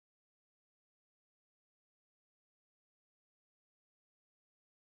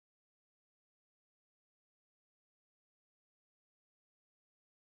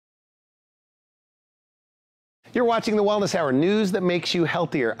You're watching the Wellness Hour, news that makes you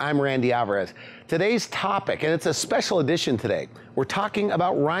healthier. I'm Randy Alvarez. Today's topic, and it's a special edition today, we're talking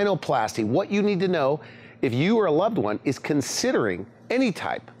about rhinoplasty, what you need to know if you or a loved one is considering any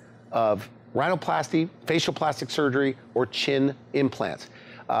type of rhinoplasty, facial plastic surgery, or chin implants.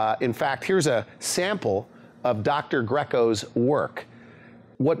 In fact, here's a sample of Dr. Greco's work.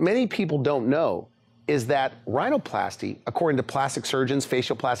 What many people don't know is that rhinoplasty, according to plastic surgeons,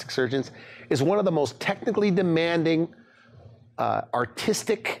 facial plastic surgeons, is one of the most technically demanding,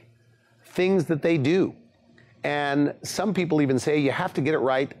 artistic things that they do. And some people even say you have to get it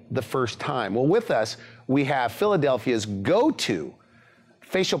right the first time. Well, with us, we have Philadelphia's go-to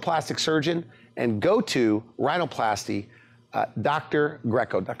facial plastic surgeon and go-to rhinoplasty, Dr.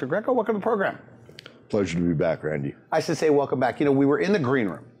 Greco. Dr. Greco, welcome to the program. Pleasure to be back, Randy. I should say welcome back. You know, we were in the green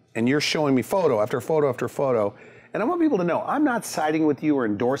room, and you're showing me photo after photo after photo, and I want people to know I'm not siding with you or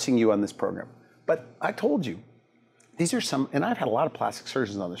endorsing you on this program, but I told you, these are some, and I've had a lot of plastic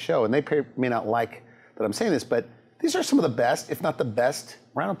surgeons on the show, and they may not like that I'm saying this, but these are some of the best, if not the best,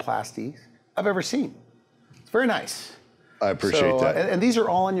 rhinoplasties I've ever seen. It's very nice. I appreciate that. And these are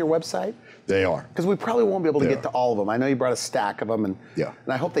all on your website? They are. Because we probably won't be able to get to all of them. I know you brought a stack of them, and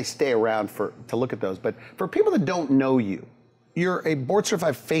I hope they stay around to look at those. But for people that don't know you, you're a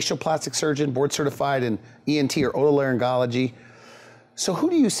board-certified facial plastic surgeon, board-certified in ENT or otolaryngology. So who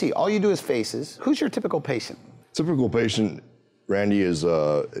do you see? All you do is faces. Who's your typical patient? Typical patient, Randy, is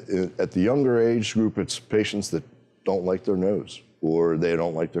at the younger age group, it's patients that don't like their nose or they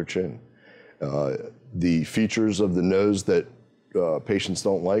don't like their chin. The features of the nose that patients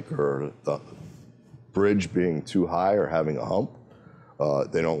don't like are the bridge being too high or having a hump.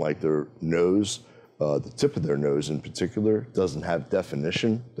 They don't like their nose. The tip of their nose in particular doesn't have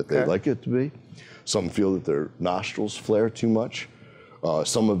definition that they'd like it to be. Some feel that their nostrils flare too much.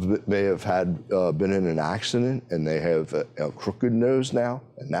 Some of it may have been in an accident and they have a crooked nose now,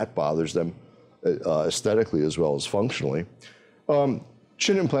 and that bothers them aesthetically as well as functionally.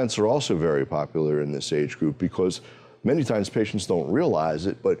 Chin implants are also very popular in this age group because many times patients don't realize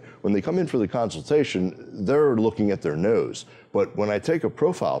it, but when they come in for the consultation, they're looking at their nose. But when I take a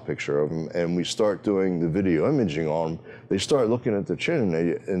profile picture of them and we start doing the video imaging on them, they start looking at the chin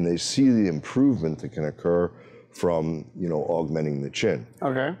and they see the improvement that can occur from, augmenting the chin.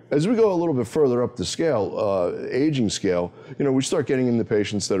 Okay. As we go a little bit further up the scale, aging scale, we start getting into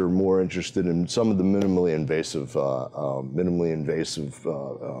patients that are more interested in some of the minimally invasive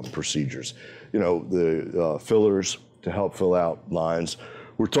procedures. The fillers to help fill out lines.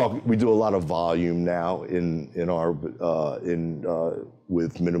 We do a lot of volume now with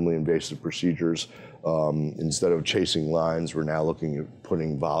minimally invasive procedures. Instead of chasing lines, we're now looking at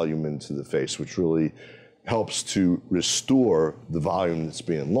putting volume into the face, which really helps to restore the volume that's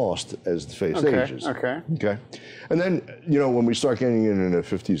being lost as the face ages. Okay. And then, when we start getting in the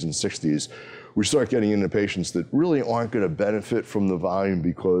 50s and 60s, we start getting into patients that really aren't going to benefit from the volume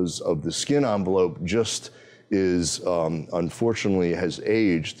because of the skin envelope just unfortunately has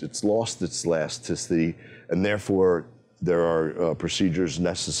aged. It's lost its elasticity, and therefore there are procedures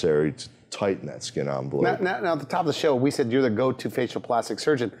necessary to tighten that skin envelope. Now, at the top of the show, we said you're the go-to facial plastic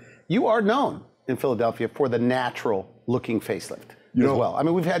surgeon. You are known in Philadelphia for the natural-looking facelift as well. I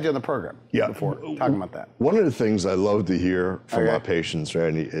mean, we've had you on the program before talking about that. One of the things I love to hear from my patients,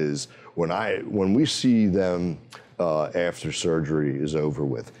 Randy, is when we see them after surgery is over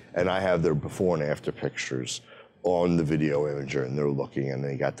with, and I have their before and after pictures on the video imager, and they're looking, and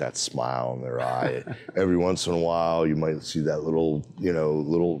they got that smile in their eye. Every once in a while, you might see that little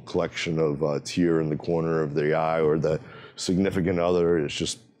collection of tear in the corner of the eye, or the significant other is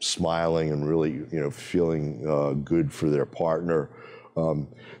just smiling and really, feeling good for their partner.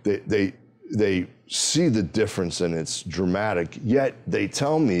 They see the difference, and it's dramatic. Yet they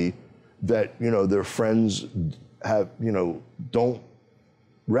tell me that their friends don't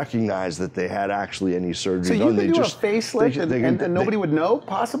recognize that they had actually any surgery done. So you could do a facelift and nobody would know,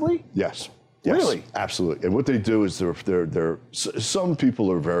 possibly? Yes. Really? Absolutely. And what they do is some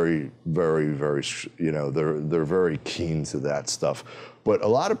people are very, very, very, they're very keen to that stuff. But a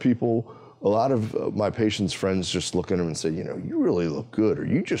lot of my patients' friends just look at them and say, you really look good, or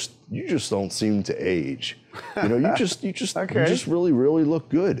you just don't seem to age. You just really, really look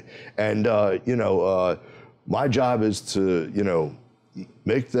good. And my job is to,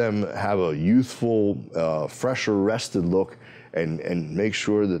 make them have a youthful, fresher, rested look, and make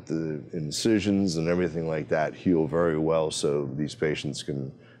sure that the incisions and everything like that heal very well, so these patients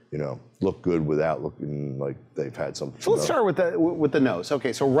can, look good without looking like they've had something. So let's start with the nose.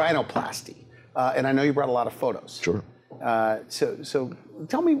 Okay, so rhinoplasty, and I know you brought a lot of photos. Sure. So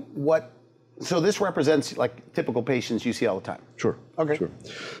tell me what So this represents like typical patients you see all the time? Sure. Okay. Sure.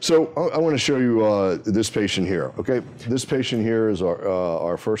 So I want to show you this patient here, okay? This patient here is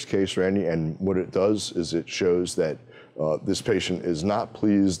our first case, Randy, and what it does is it shows that this patient is not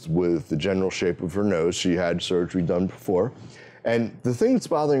pleased with the general shape of her nose. She had surgery done before. And the thing that's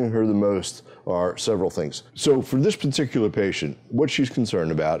bothering her the most are several things. So for this particular patient, what she's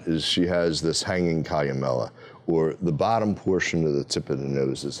concerned about is she has this hanging columella, or the bottom portion of the tip of the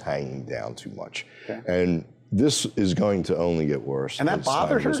nose is hanging down too much. Okay. And this is going to only get worse. And that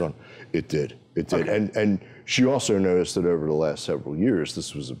bothered her? It did. It did. Okay. And she also noticed that over the last several years,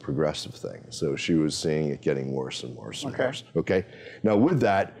 this was a progressive thing. So she was seeing it getting worse and worse and worse. Okay. Now with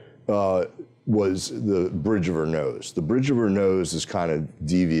that, was the bridge of her nose. The bridge of her nose is kind of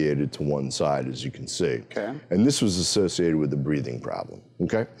deviated to one side, as you can see. Okay. And this was associated with the breathing problem.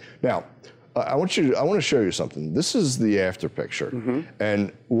 Okay. Now, I want to show you something. This is the after picture. Mm-hmm.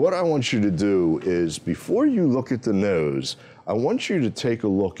 And what I want you to do is, before you look at the nose, I want you to take a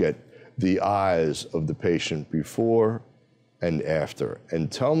look at the eyes of the patient before and after,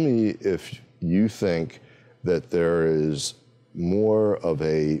 and tell me if you think that there is more of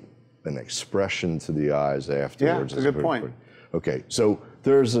an expression to the eyes afterwards. Yeah, that's a good point. Okay, so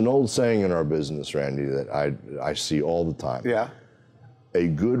there's an old saying in our business, Randy, that I see all the time. Yeah. A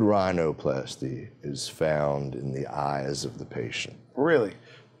good rhinoplasty is found in the eyes of the patient. Really?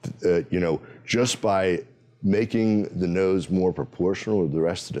 You know, just by making the nose more proportional with the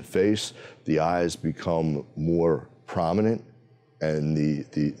rest of the face, the eyes become more prominent, and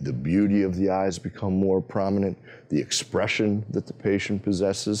the beauty of the eyes become more prominent. The expression that the patient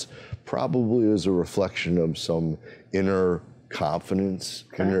possesses probably is a reflection of some inner confidence,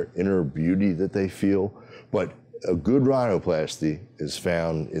 inner beauty that they feel. But a good rhinoplasty is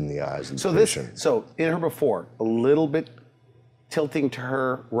found in the eyes of the patient. So in her before, a little bit tilting to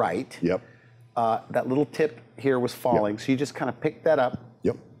her right. Yep. That little tip here was falling, so you just kind of picked that up.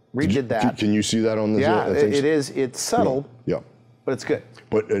 Yep. Redid that. Can you see that on the? Yeah, it is. It's subtle. Yep. But it's good.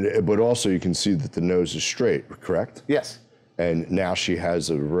 But also you can see that the nose is straight, correct? Yes. And now she has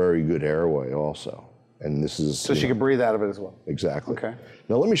a very good airway also. And this is so she can breathe out of it as well. Exactly. Okay.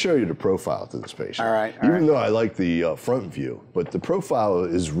 Now let me show you the profile to this patient. All right. Even though I like the front view, but the profile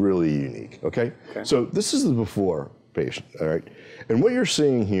is really unique. Okay. So this is the before patient. All right. And what you're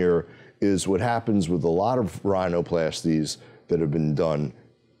seeing here is what happens with a lot of rhinoplasties that have been done.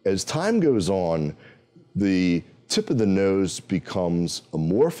 As time goes on, the tip of the nose becomes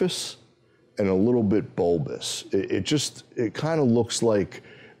amorphous and a little bit bulbous. It kind of looks like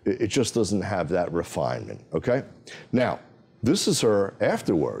it just doesn't have that refinement, okay? Now, this is her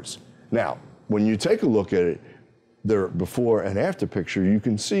afterwards. Now, when you take a look at it, their before and after picture, you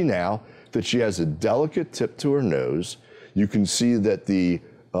can see now that she has a delicate tip to her nose. You can see that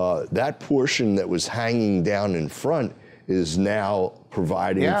that portion that was hanging down in front is now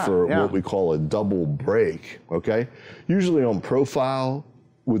providing for what we call a double break, okay? Usually on profile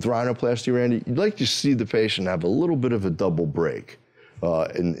with rhinoplasty, Randy, you'd like to see the patient have a little bit of a double break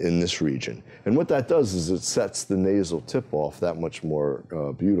in this region. And what that does is it sets the nasal tip off that much more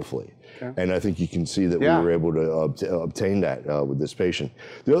beautifully. Okay. And I think you can see that we were able to obtain that with this patient.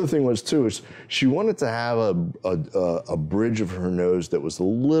 The other thing was too, is she wanted to have a bridge of her nose that was a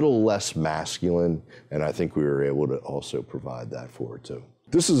little less masculine, and I think we were able to also provide that for her too.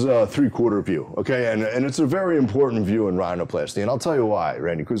 This is a 3/4 view, okay? And it's a very important view in rhinoplasty, and I'll tell you why,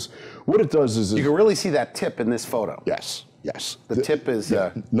 Randy, because what it does is... You can really see that tip in this photo. Yes. Yes. The tip is...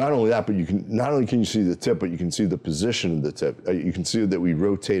 not only that, but not only can you see the tip, but you can see the position of the tip. You can see that we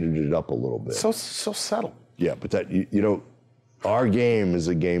rotated it up a little bit. So subtle. Yeah, but that, you know, our game is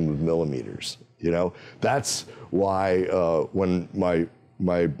a game of millimeters, you know? That's why when my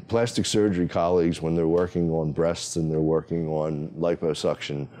plastic surgery colleagues, when they're working on breasts and they're working on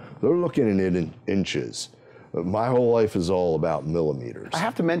liposuction, they're looking at it in inches. My whole life is all about millimeters. I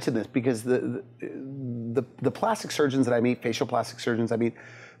have to mention this because the plastic surgeons that I meet, facial plastic surgeons I meet,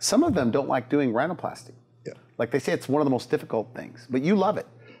 some of them don't like doing rhinoplasty. Yeah. Like they say it's one of the most difficult things, but you love it.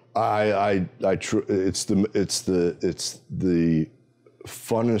 It's the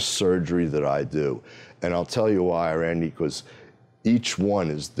funnest surgery that I do. And I'll tell you why, Randy, because each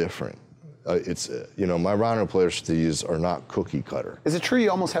one is different. You know, my rhinoplasties are not cookie cutter. Is it true you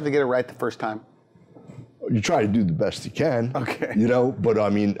almost have to get it right the first time? You try to do the best you can. Okay. You know, but I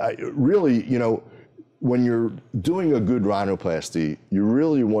mean, really, you know, when you're doing a good rhinoplasty, you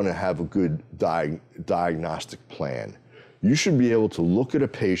really want to have a good diagnostic plan. You should be able to look at a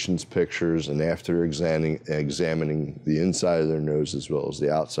patient's pictures, and after examining the inside of their nose as well as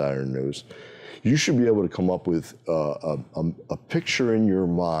the outside of their nose, you should be able to come up with a picture in your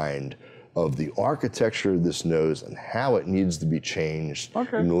mind of the architecture of this nose and how it needs to be changed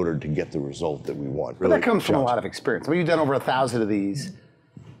in order to get the result that we want. But that comes from a lot of experience. I mean, you've done over 1,000 of these.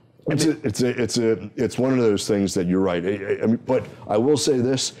 It's one of those things that you're right. I mean, but I will say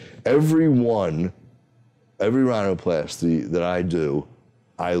this: every rhinoplasty that I do,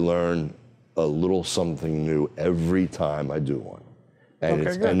 I learn a little something new every time I do one.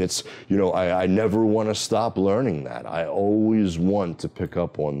 And it's you know, I never want to stop learning that. I always want to pick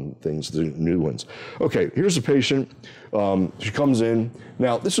up on things, the new ones. Okay, here's a patient. She comes in.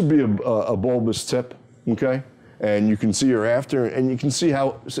 Now, this would be a bulbous tip, okay? And you can see her after, and you can see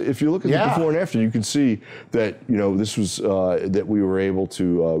how, so if you look at the before and after, you can see that, you know, this was, that we were able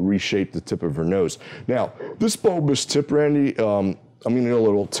to reshape the tip of her nose. Now, this bulbous tip, Randy, I'm gonna get a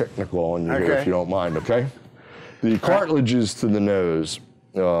little technical on you here if you don't mind, okay? The cartilages to the nose,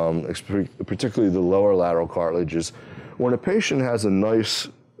 particularly the lower lateral cartilages, when a patient has a nice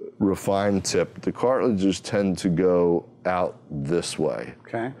refined tip, the cartilages tend to go out this way.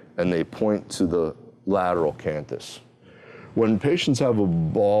 Okay. And they point to the lateral canthus. When patients have a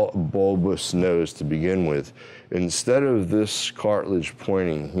bulbous nose to begin with, instead of this cartilage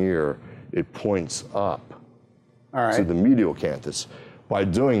pointing here, it points up to the medial canthus. By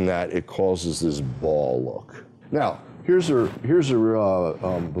doing that, it causes this ball look. Now, here's her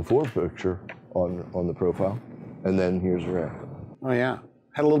before picture on the profile, and then here's her after. Oh yeah,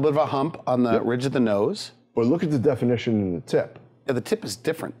 had a little bit of a hump on the ridge of the nose. But look at the definition in the tip. Yeah, the tip is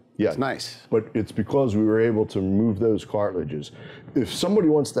different. Yeah, it's nice. But it's because we were able to remove those cartilages. If somebody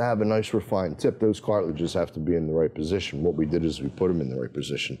wants to have a nice refined tip, those cartilages have to be in the right position. What we did is we put them in the right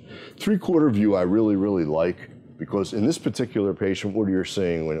position. 3/4 view I really, really like, because in this particular patient, what you're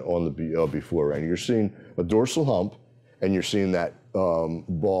seeing when on the before, right? You're seeing a dorsal hump, and you're seeing that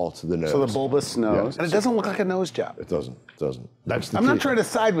ball to the nose. So the bulbous nose, and it doesn't look like a nose job. It doesn't. It doesn't. That's the I'm not trying to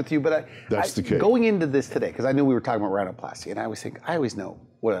side with you, but that's the key. Going into this today, because I knew we were talking about rhinoplasty, and I always know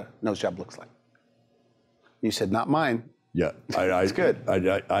what a nose job looks like. You said, not mine. Yeah, it's good.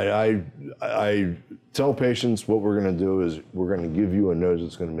 I tell patients what we're going to do is we're going to give you a nose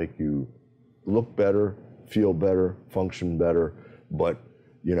that's going to make you look better, feel better, function better. But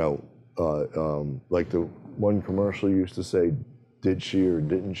you know, like the one commercial used to say, "Did she or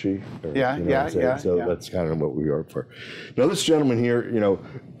didn't she?" Or, yeah. So that's kind of what we are for. Now this gentleman here, you know,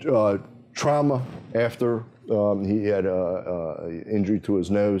 trauma after he had a injury to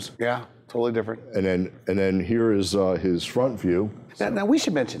his nose. Yeah. Totally different. And then here is his front view. Now we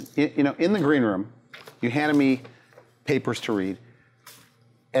should mention, you know, in the green room, you handed me papers to read,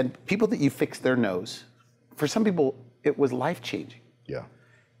 and people that you fixed their nose, for some people, it was life-changing. Yeah.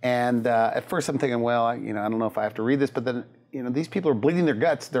 And at first I'm thinking, well, I don't know if I have to read this, but then, you know, these people are bleeding their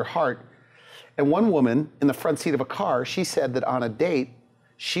guts, their heart. And one woman in the front seat of a car, she said that on a date,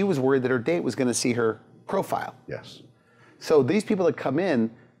 she was worried that her date was going to see her profile. Yes. So these people that come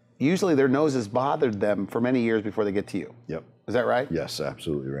in, usually their noses bothered them for many years before they get to you. Yep. Is that right? Yes,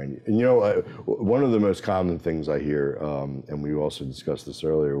 absolutely, Randy. And you know, one of the most common things I hear, and we also discussed this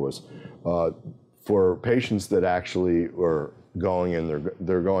earlier, was for patients that actually are going in,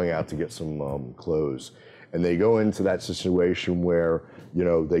 they're going out to get some clothes, and they go into that situation where, you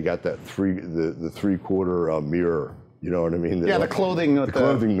know, they got that the 3/4 mirror. You know what I mean? Yeah, like, the clothing. The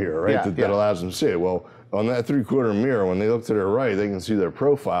clothing mirror, right? That allows them to see it. Well, on that 3/4 mirror, when they look to their right, they can see their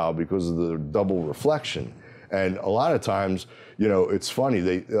profile because of the double reflection. And a lot of times, you know, it's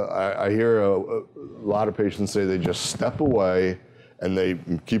funny. I hear a lot of patients say they just step away and they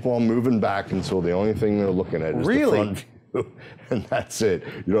keep on moving back until the only thing they're looking at is the front view, and that's it.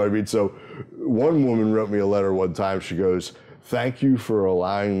 You know what I mean? So one woman wrote me a letter one time. She goes, "Thank you for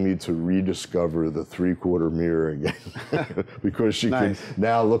allowing me to rediscover the 3/4 mirror again," because she could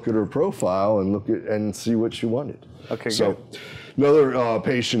now look at her profile and and see what she wanted. Okay, so good. Another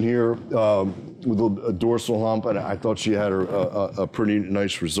patient here with a dorsal hump, and I thought she had a pretty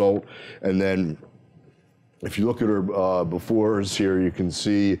nice result. And then if you look at her befores here, you can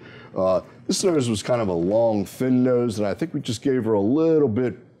see this nose was kind of a long, thin nose, and I think we just gave her a little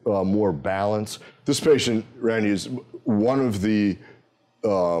bit more balance. This patient, Randy, is one of the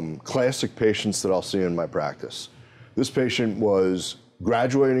classic patients that I'll see in my practice. This patient was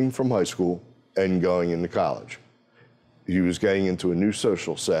graduating from high school and going into college. He was getting into a new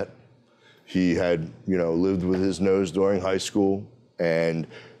social set. He had, you know, lived with his nose during high school, and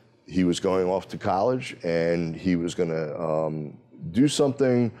he was going off to college, and he was going to do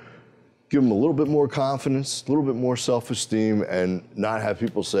something, give him a little bit more confidence, a little bit more self-esteem, and not have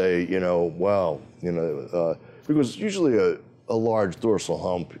people say, you know, well, you know, because usually a large dorsal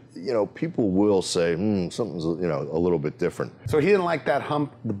hump, people will say, something's, a little bit different. So he didn't like that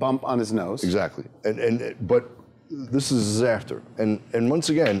hump, the bump on his nose. Exactly. But this is his after. And once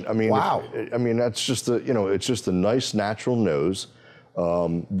again, I mean, wow. That's just it's just a nice natural nose.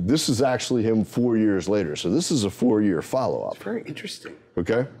 This is actually him 4 years later. So this is a 4-year follow-up. It's very interesting.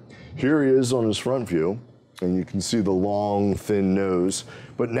 Okay. Here he is on his front view, and you can see the long, thin nose.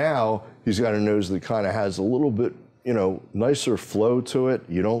 But now he's got a nose that kind of has a little bit, nicer flow to it.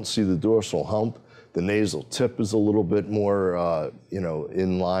 You don't see the dorsal hump. The nasal tip is a little bit more,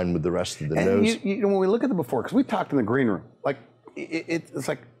 in line with the rest of the nose. When we look at the before, because we talked in the green room, like it's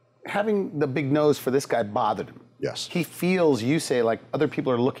like having the big nose for this guy bothered him. Yes. He feels, you say, like other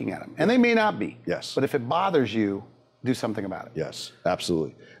people are looking at him, and they may not be. Yes. But if it bothers you, do something about it. Yes,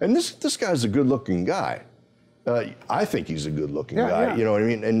 absolutely. And this guy's a good-looking guy. I think he's a good-looking guy. Yeah. You know what I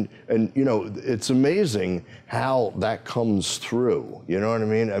mean? And it's amazing how that comes through. You know what I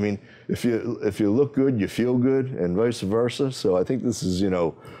mean? I mean, if you look good, you feel good, and vice versa. So I think this is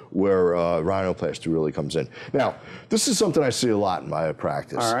where rhinoplasty really comes in. Now, this is something I see a lot in my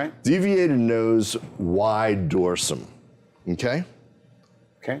practice. All right. Deviated nose, wide dorsum. Okay.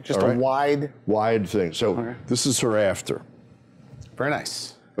 Okay. Just a wide thing. So this is her after. Very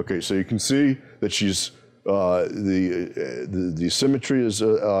nice. Okay, so you can see that she's the symmetry has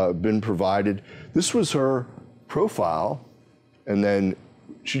been provided. This was her profile, and then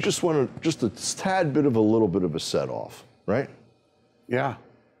she just wanted just a tad bit of a little bit of a set off, right? Yeah.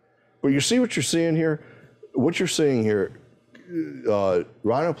 But you see what you're seeing here? What you're seeing here,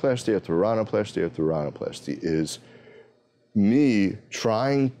 rhinoplasty after rhinoplasty after rhinoplasty, is me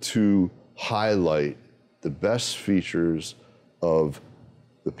trying to highlight the best features of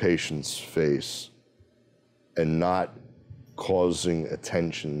the patient's face and not causing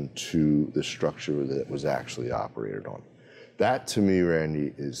attention to the structure that was actually operated on. That, to me,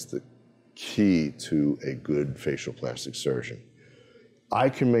 Randy, is the key to a good facial plastic surgeon. I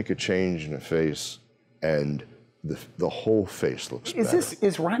can make a change in a face, and the whole face looks better.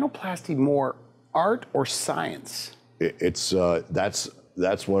 Is rhinoplasty more art or science? That's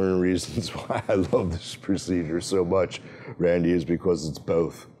one of the reasons why I love this procedure so much, Randy, is because it's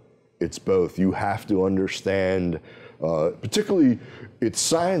both. It's both. You have to understand, particularly it's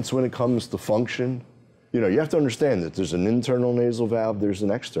science when it comes to function. You have to understand that there's an internal nasal valve, there's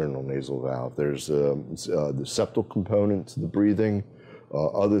an external nasal valve, there's the septal component to the breathing,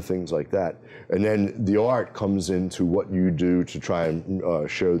 other things like that. And then the art comes into what you do to try and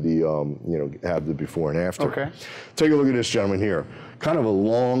show the, have the before and after. Okay. Take a look at this gentleman here. Kind of a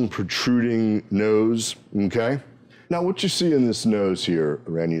long protruding nose, okay? Now what you see in this nose here,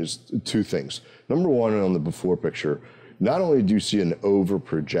 Randy, is two things. Number one, on the before picture, not only do you see an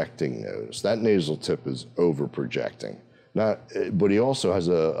over-projecting nose, that nasal tip is over-projecting, but he also has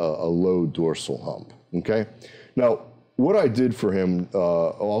a low dorsal hump, okay? Now, what I did for him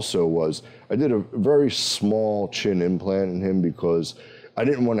also was I did a very small chin implant in him because I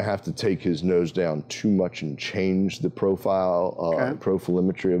didn't want to have to take his nose down too much and change the profile,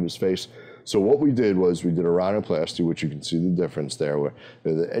 profilometry of his face. So what we did was we did a rhinoplasty, which you can see the difference there,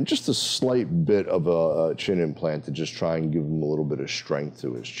 and just a slight bit of a chin implant to just try and give him a little bit of strength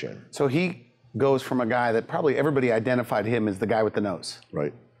to his chin. So he goes from a guy that probably everybody identified him as the guy with the nose.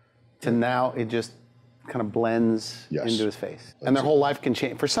 Right. To now it just kind of blends into his face. And their it. whole life can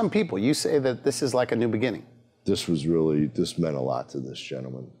change. For some people, you say that this is like a new beginning. This meant a lot to this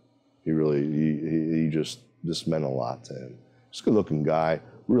gentleman. This meant a lot to him. He's a good looking guy,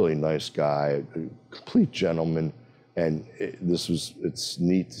 really nice guy, a complete gentleman. And it's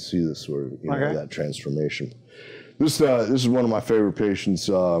neat to see this sort of, that transformation. This is one of my favorite patients.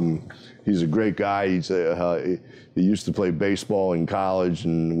 He's a great guy. He used to play baseball in college,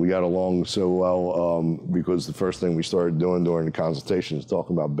 and we got along so well because the first thing we started doing during the consultation is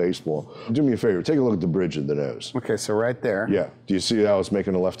talking about baseball. Do me a favor, take a look at the bridge of the nose. Okay, so right there. Yeah. Do you see how it's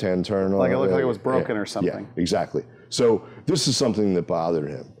making a left-hand turn? Like it looked like it was broken or something. Yeah, exactly. So this is something that bothered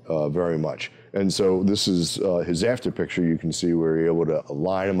him very much. And so this is his after picture. You can see where you're able to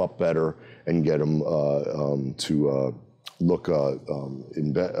line him up better and get him to look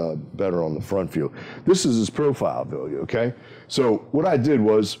better on the front view. This is his profile view, okay? So what I did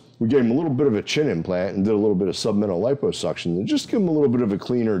was we gave him a little bit of a chin implant and did a little bit of submental liposuction and just give him a little bit of a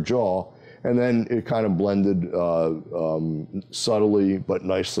cleaner jaw, and then it kind of blended subtly but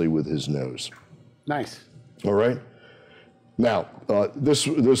nicely with his nose. Nice. All right? Now,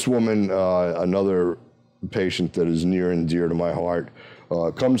 this woman, another patient that is near and dear to my heart,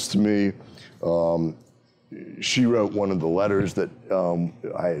 comes to me she wrote one of the letters that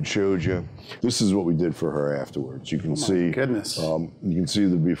I had showed you. This is what we did for her afterwards. You can see, goodness. You can see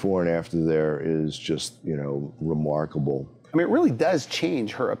the before and after there is just, you know, remarkable. I mean, it really does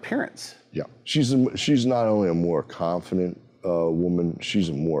change her appearance. Yeah, she's not only a more confident woman, she's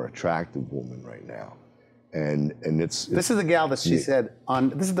a more attractive woman right now. And it's this is the gal that she said on,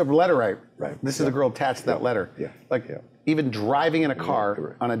 this is the letter right. This is the girl attached to that letter. Yeah. Like even driving in a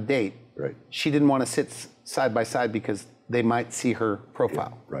car on a date, she didn't want to sit side by side because they might see her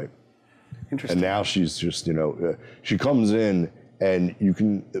profile. Yeah, right. Interesting. And now she's just, you know, she comes in and you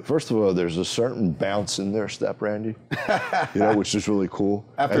can, first of all, there's a certain bounce in their step, Randy, you know, which is really cool.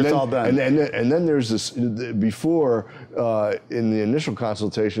 After it's all done. And then there's this, before, in the initial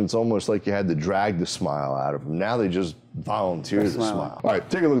consultation, it's almost like you had to drag the smile out of them. Now they just volunteer the smile. All right,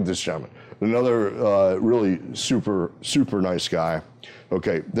 take a look at this gentleman. Another really super nice guy.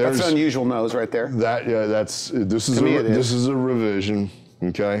 Okay, there's that's an unusual nose right there. This is a revision.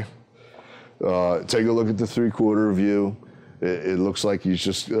 Okay, take a look at the 3/4 view. It looks like he's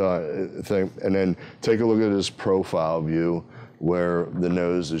just and then take a look at his profile view where the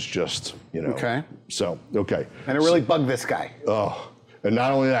nose is just, you know. Okay. So okay. And it really bugged this guy. Oh, and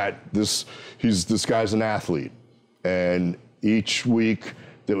not only that, this guy's an athlete, and each week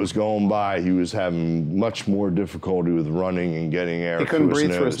that was going by, he was having much more difficulty with running and getting air. He couldn't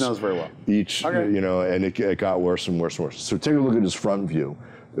breathe through his nose very well. You know, and it got worse and worse and worse. So take a look at his front view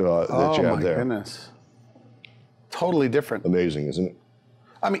that you have there. Oh my goodness. Totally different. Amazing, isn't it?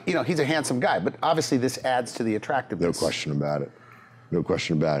 I mean, you know, he's a handsome guy, but obviously this adds to the attractiveness. No question about it. No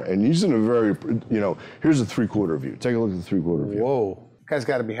question about it. And he's in a very, you know, here's a 3/4 view. Take a look at the 3/4 view. Whoa. Guy's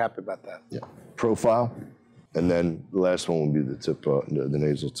got to be happy about that. Yeah. Profile. And then the last one will be the tip, the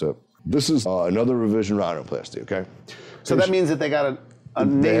nasal tip. This is another revision rhinoplasty, okay? So that means that they got a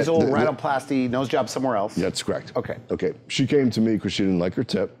nasal rhinoplasty nose job somewhere else? That's correct. Okay. Okay. She came to me because she didn't like her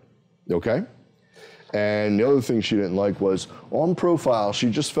tip, okay? And the other thing she didn't like was, on profile, she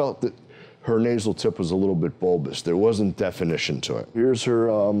just felt that her nasal tip was a little bit bulbous. There wasn't definition to it. Here's her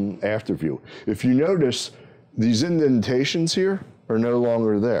after view. If you notice, these indentations here are no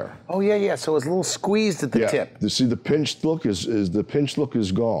longer there. Oh yeah. So it's a little squeezed at the tip. You see the pinched look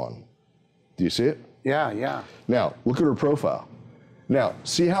is gone. Do you see it? Yeah. Now look at her profile. Now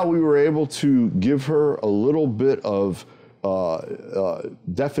see how we were able to give her a little bit of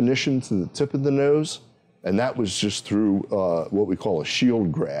definition to the tip of the nose, and that was just through what we call a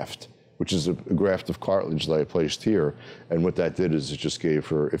shield graft, which is a graft of cartilage that I placed here. And what that did is it just gave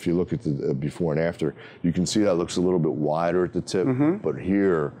her, if you look at the before and after, you can see that it looks a little bit wider at the tip, but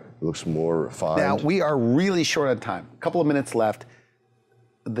here it looks more refined. Now, we are really short on time. A couple of minutes left.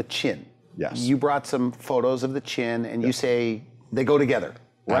 The chin. Yes. You brought some photos of the chin, and you say they go together,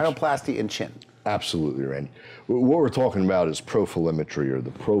 rhinoplasty and chin. Absolutely, Randy. What we're talking about is profilometry, or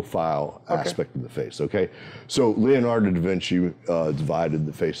the profile aspect of the face, okay? So Leonardo da Vinci divided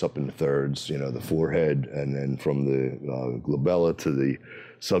the face up into thirds, you know, the forehead, and then from the glabella to the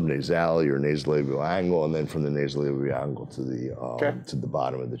subnasale or nasolabial angle, and then from the nasolabial angle to the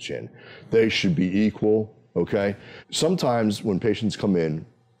bottom of the chin. They should be equal, okay? Sometimes when patients come in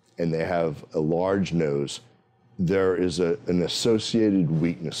and they have a large nose, there is an associated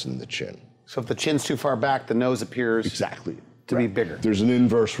weakness in the chin. So if the chin's too far back, the nose appears to be bigger. There's an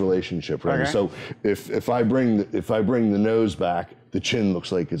inverse relationship, right? Okay. So if I bring the nose back, the chin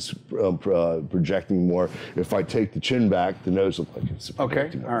looks like it's projecting more. If I take the chin back, the nose looks like it's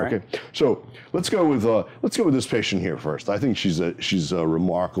projecting more. All right. Okay. So let's go with this patient here first. I think she's a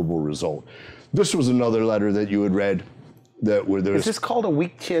remarkable result. This was another letter that you had read where there's. Is this called a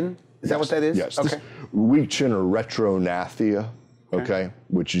weak chin? Is that what that is? Yes. Okay. Weak chin or retrognathia. Okay,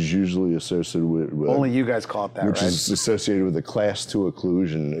 which is usually associated with only you guys call it that, which is associated with a class 2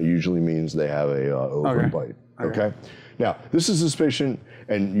 occlusion. It usually means they have a overbite. Okay. Now this is this patient,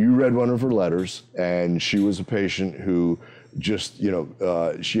 and you read one of her letters, and she was a patient who just, you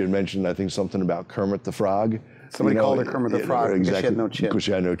know, she had mentioned, I think, something about Kermit the Frog. Somebody called her Kermit the Frog because she had no chin. Because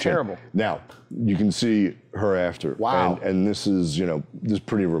she had no chin. Terrible. Now you can see her after. Wow. And this is, you know, this is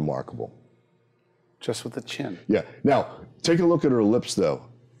pretty remarkable. Just with the chin. Yeah. Now, take a look at her lips, though.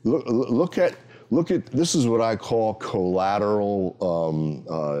 Look at this is what I call collateral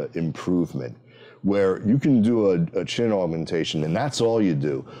improvement, where you can do a chin augmentation, and that's all you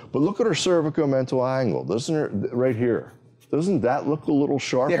do. But look at her cervicomental angle. Doesn't it, right here? Doesn't that look a little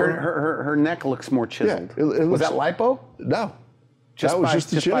sharper? Yeah, her neck looks more chiseled. Yeah, was that lipo? No. Just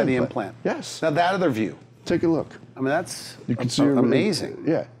that by the implant. Yes. Now that other view. Take a look. I mean, that's you can see amazing.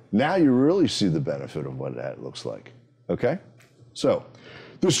 Yeah. Now you really see the benefit of what that looks like. Okay? So,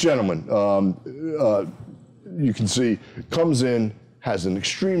 this gentleman, you can see, comes in, has an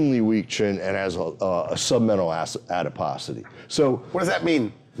extremely weak chin, and has a submental adiposity. So what does that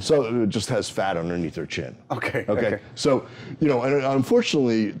mean? So it just has fat underneath her chin. Okay. So, you know, and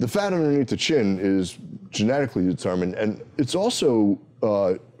unfortunately, the fat underneath the chin is genetically determined, and it's also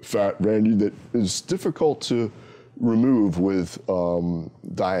fat, Randy, that is difficult to remove with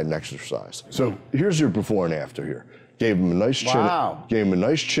diet and exercise. So here's your before and after here. Gave him a nice chin. Wow. Gave him a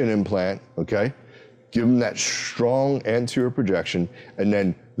nice chin implant. Okay. Give him that strong anterior projection, and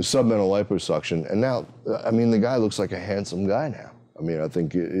then the submental liposuction. And now, I mean, the guy looks like a handsome guy now. I mean, I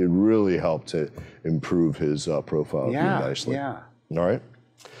think it really helped to improve his profile really nicely. Yeah. All right.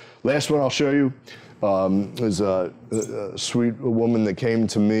 Last one I'll show you is a sweet woman that came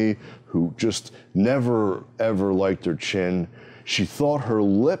to me who just never, ever liked her chin. She thought her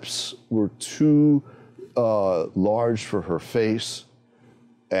lips were too large for her face.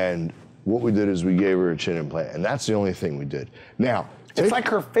 And what we did is we gave her a chin implant. And that's the only thing we did. Now, it's like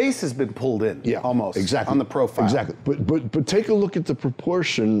her face has been pulled in, almost, exactly, on the profile. Exactly, but take a look at the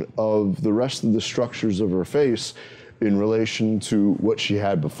proportion of the rest of the structures of her face in relation to what she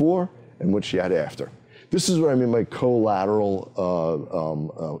had before and what she had after. This is what I mean by collateral,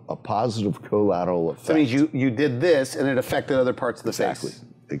 a positive collateral effect. So that means you did this and it affected other parts of the face.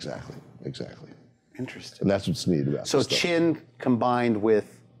 Exactly. Interesting. And that's what's neat about so this stuff. Chin combined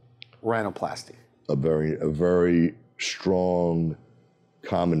with rhinoplasty. A very strong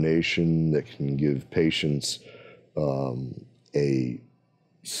combination that can give patients a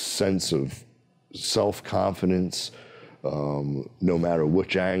sense of self-confidence, no matter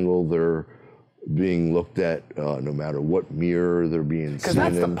which angle they're being looked at, no matter what mirror they're being seen in. Because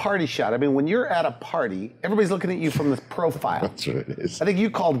that's the party shot. I mean, when you're at a party, everybody's looking at you from the profile. That's what it is. I think you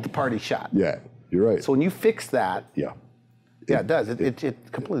called it the party shot. Yeah, you're right. So when you fix that, yeah, it does.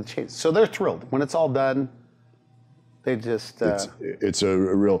 It completely changes. So they're thrilled. When it's all done, they just it's a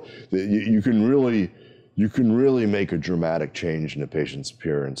real you can really make a dramatic change in a patient's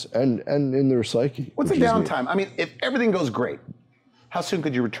appearance and in their psyche. What's the downtime? I mean, if everything goes great, how soon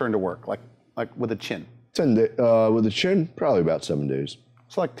could you return to work? Like with a chin? 10 days with a chin, probably about 7 days.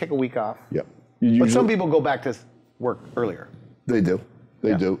 So like take a week off. Yep. But some people go back to work earlier. They do.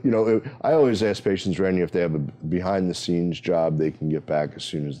 They do. You know, I always ask patients, Randy, if they have a behind-the-scenes job, they can get back as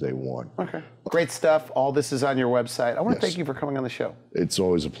soon as they want. Okay. Great stuff. All this is on your website. I want to thank you for coming on the show. It's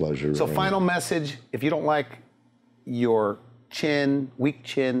always a pleasure. So Randy. final message, if you don't like your chin, weak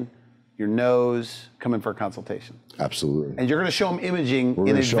chin, your nose, come in for a consultation. Absolutely. And you're going to show them imaging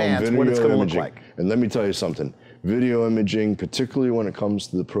in advance what it's going to look like. And let me tell you something. Video imaging, particularly when it comes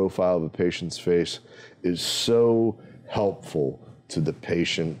to the profile of a patient's face, is so helpful to the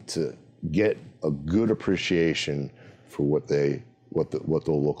patient to get a good appreciation for what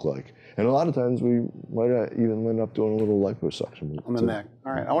they'll look like. And a lot of times we might even end up doing a little liposuction on the neck.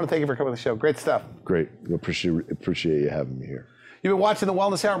 All right. I want to thank you for coming on the show. Great stuff. Great. We appreciate you having me here. You've been watching The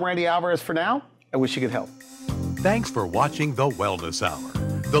Wellness Hour. I'm Randy Alvarez. For now, I wish you good health. Thanks for watching The Wellness Hour,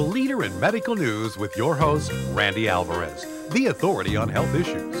 the leader in medical news with your host, Randy Alvarez, the authority on health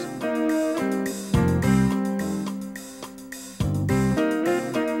issues.